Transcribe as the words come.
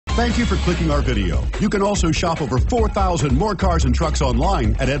Thank you for clicking our video. You can also shop over 4,000 more cars and trucks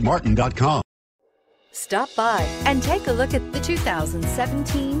online at edmartin.com. Stop by and take a look at the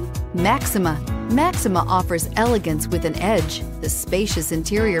 2017 Maxima. Maxima offers elegance with an edge. The spacious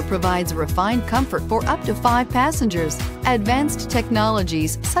interior provides refined comfort for up to 5 passengers. Advanced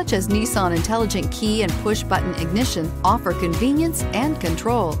technologies such as Nissan Intelligent Key and push-button ignition offer convenience and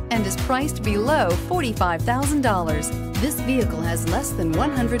control and is priced below $45,000. This vehicle has less than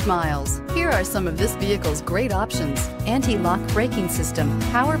 100 miles. Here are some of this vehicle's great options: anti-lock braking system,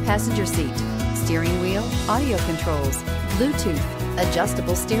 power passenger seat, steering wheel audio controls, Bluetooth,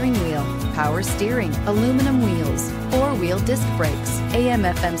 adjustable steering wheel, power steering, aluminum wheels, 4-wheel disc brakes,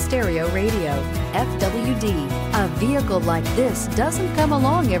 AM/FM stereo radio, FWD. A vehicle like this doesn't come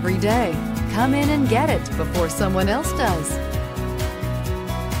along every day. Come in and get it before someone else does.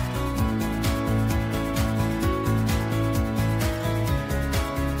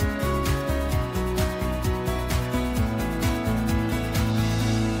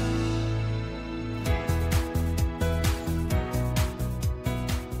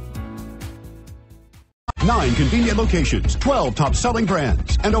 Nine convenient locations, 12 top-selling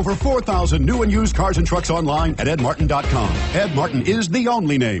brands, and over 4,000 new and used cars and trucks online at edmartin.com. Ed Martin is the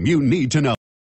only name you need to know.